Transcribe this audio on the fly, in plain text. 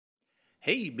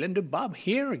Hey, Blender Bob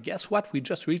here. Guess what? We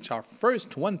just reached our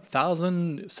first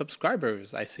 1,000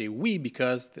 subscribers. I say we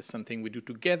because this is something we do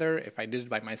together. If I did it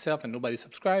by myself and nobody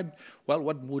subscribed, well,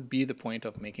 what would be the point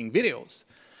of making videos?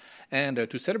 And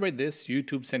to celebrate this,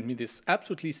 YouTube sent me this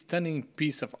absolutely stunning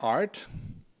piece of art.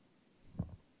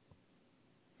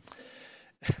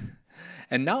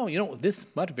 And now, this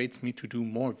motivates me to do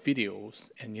more videos.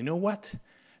 And you know what?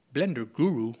 Blender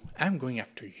Guru, I'm going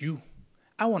after you.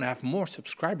 I want to have more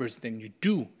subscribers than you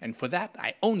do, and for that,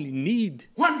 I only need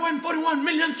 1.41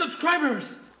 million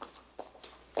subscribers!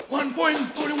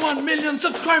 1.41 million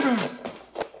subscribers!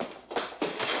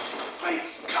 Wait,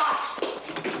 stop!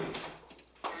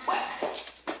 What?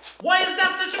 Why is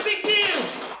that such a big deal?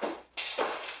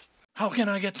 How can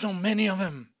I get so many of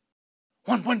them?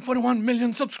 1.41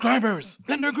 million subscribers!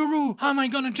 Blender Guru, how am I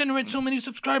gonna generate so many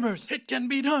subscribers? It can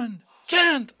be done!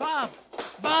 Can't! Bob!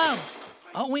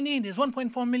 All we need is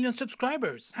 1.4 million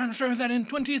subscribers. I'm sure that in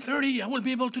 2030 I will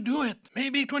be able to do it.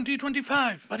 Maybe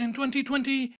 2025. But in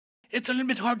 2020, it's a little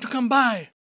bit hard to come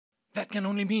by. That can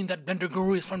only mean that Blender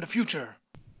Guru is from the future.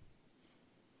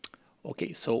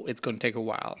 Okay, so it's going to take a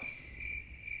while.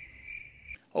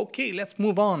 Okay, let's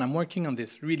move on. I'm working on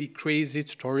this really crazy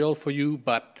tutorial for you,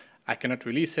 but I cannot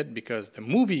release it because the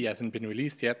movie hasn't been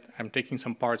released yet. I'm taking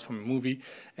some parts from a movie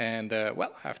and,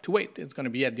 well, I have to wait. It's going to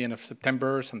be at the end of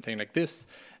September or something like this,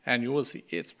 and you will see.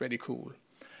 It's pretty cool.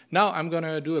 Now, I'm going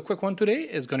to do a quick one today.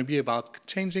 It's going to be about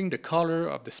changing the color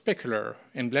of the specular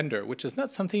in Blender, which is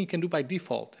not something you can do by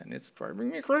default, and it's driving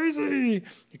me crazy.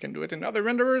 You can do it in other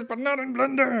renderers, but not in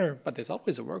Blender. But there's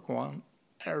always a workaround,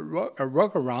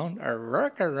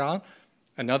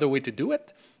 another way to do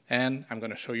it, and I'm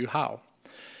going to show you how.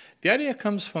 The idea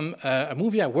comes from a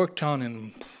movie I worked on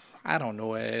in,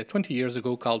 20 years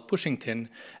ago called Pushington,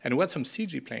 and we had some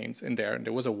CG planes in there, and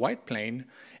there was a white plane,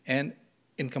 and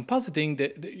in compositing,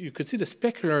 you could see the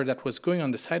specular that was going on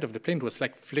the side of the plane was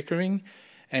like flickering,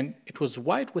 and it was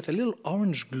white with a little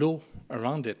orange glow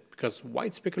around it, because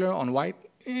white specular on white,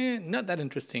 not that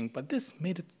interesting, but this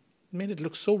made it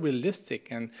look so realistic,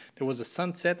 and there was a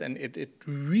sunset, and it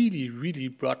really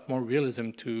brought more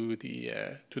realism to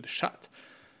the shot.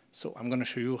 So I'm going to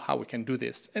show you how we can do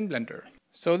this in Blender.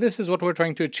 So this is what we're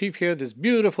trying to achieve here, this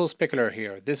beautiful specular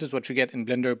here. This is what you get in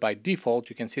Blender by default.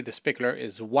 You can see the specular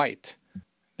is white.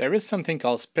 There is something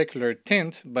called specular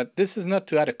tint, but this is not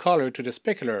to add a color to the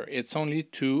specular. It's only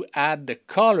to add the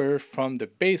color from the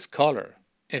base color.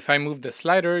 If I move the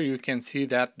slider, you can see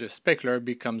that the specular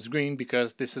becomes green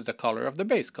because this is the color of the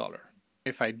base color.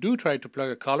 If I do try to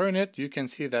plug a color in it, you can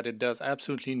see that it does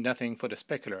absolutely nothing for the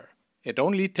specular. It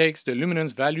only takes the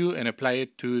luminance value and apply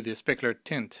it to the specular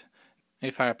tint.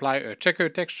 If I apply a checker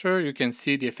texture, you can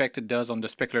see the effect it does on the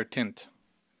specular tint.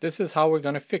 This is how we're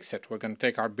going to fix it. We're going to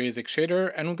take our basic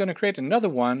shader and we're going to create another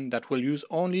one that we'll use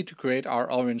only to create our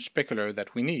orange specular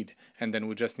that we need. And then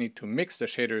we just need to mix the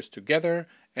shaders together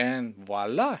and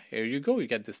voila, here you go. You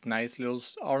get this nice little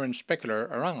orange specular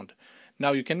around.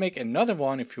 Now you can make another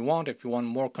one if you want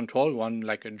more control, one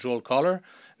like a jewel color.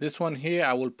 This one here,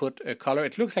 I will put a color.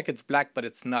 It looks like it's black, but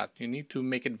it's not. You need to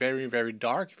make it very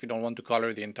dark if you don't want to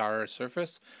color the entire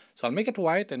surface. So I'll make it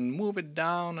white and move it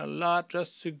down a lot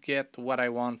just to get what I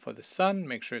want for the sun.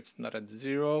 Make sure it's not at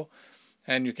 0.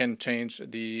 And you can change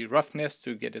the roughness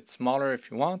to get it smaller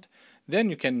if you want. Then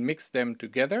you can mix them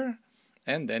together.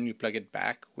 And then you plug it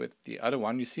back with the other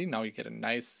one. You see, now you get a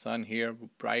nice sun here,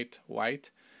 bright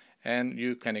white. And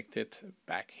you connect it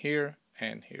back here,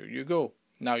 and here you go.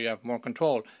 Now you have more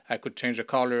control. I could change the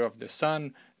color of the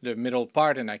sun, the middle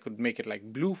part, and I could make it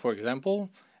like blue, for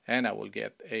example, and I will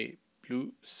get a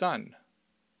blue sun.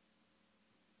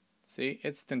 See,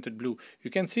 it's tinted blue.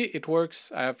 You can see it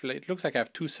works. It looks like I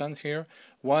have two suns here.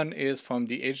 One is from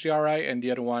the HDRI, and the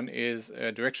other one is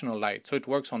directional light. So it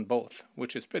works on both,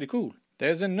 which is pretty cool.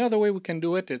 There's another way we can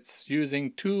do it. It's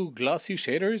using two glossy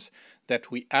shaders that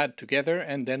we add together,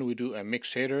 and then we do a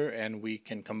mix shader and we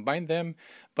can combine them.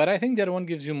 But I think the other one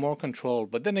gives you more control.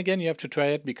 But then again, you have to try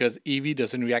it because Eevee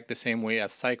doesn't react the same way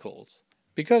as Cycles.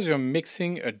 Because you're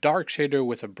mixing a dark shader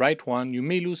with a bright one, you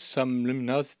may lose some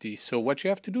luminosity. So what you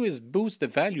have to do is boost the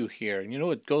value here. You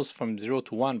know, it goes from 0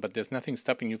 to 1, but there's nothing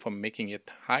stopping you from making it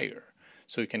higher.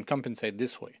 So you can compensate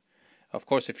this way. Of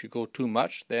course, if you go too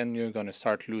much, then you're going to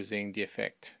start losing the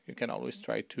effect. You can always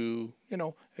try to,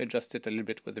 adjust it a little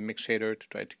bit with the mix shader to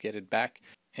try to get it back.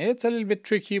 It's a little bit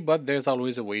tricky, but there's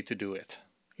always a way to do it.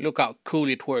 Look how cool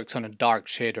it works on a dark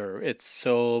shader. It's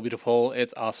so beautiful,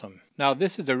 it's awesome. Now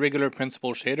this is the regular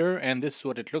principal shader, and this is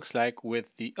what it looks like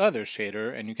with the other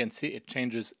shader, and you can see it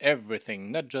changes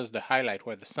everything, not just the highlight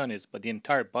where the sun is, but the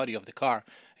entire body of the car.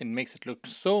 It makes it look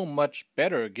so much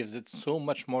better, gives it so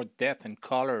much more depth and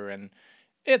color, and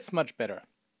it's much better.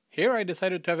 Here I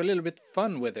decided to have a little bit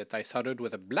fun with it. I started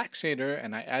with a black shader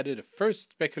and I added a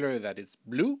first specular that is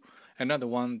blue, another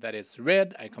one that is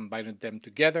red, I combined them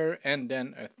together, and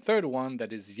then a third one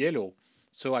that is yellow.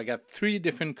 So I got 3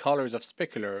 different colors of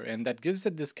specular, and that gives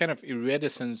it this kind of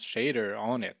iridescence shader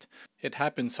on it. It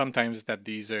happens sometimes that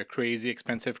these crazy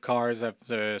expensive cars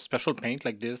have special paint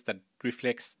like this that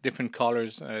reflects different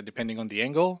colors depending on the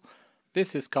angle.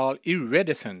 This is called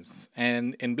iridescence,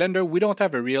 and in Blender we don't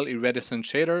have a real iridescence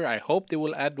shader. I hope they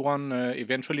will add one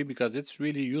eventually because it's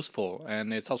really useful,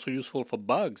 and it's also useful for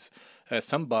bugs.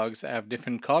 Some bugs have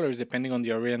different colors depending on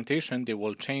the orientation. They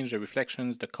will change the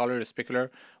reflections, the color, the specular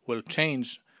will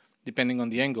change depending on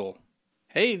the angle.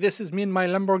 Hey, this is me and my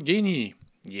Lamborghini.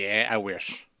 Yeah, I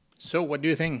wish. So what do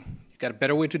you think? You got a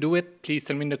better way to do it? Please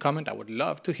tell me in the comment. I would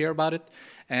love to hear about it.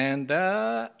 And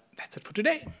that's it for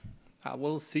today. I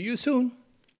will see you soon.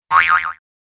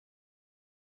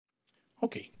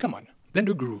 Okay, come on,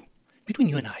 Blender Guru. Between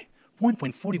you and I,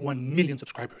 1.41 million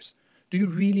subscribers. Do you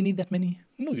really need that many?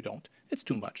 No, you don't. It's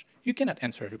too much. You cannot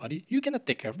answer everybody. You cannot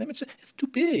take care of them. It's too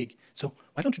big. So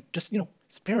why don't you just,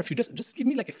 spare a few, just give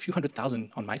me like a few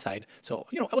 100,000 on my side. So,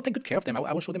 I will take good care of them.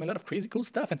 I will show them a lot of crazy cool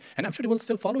stuff. And I'm sure they will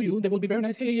still follow you. They will be very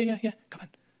nice. Yeah. Come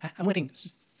on. I'm waiting.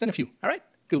 Just send a few. All right?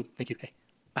 Cool. Thank you. Hey.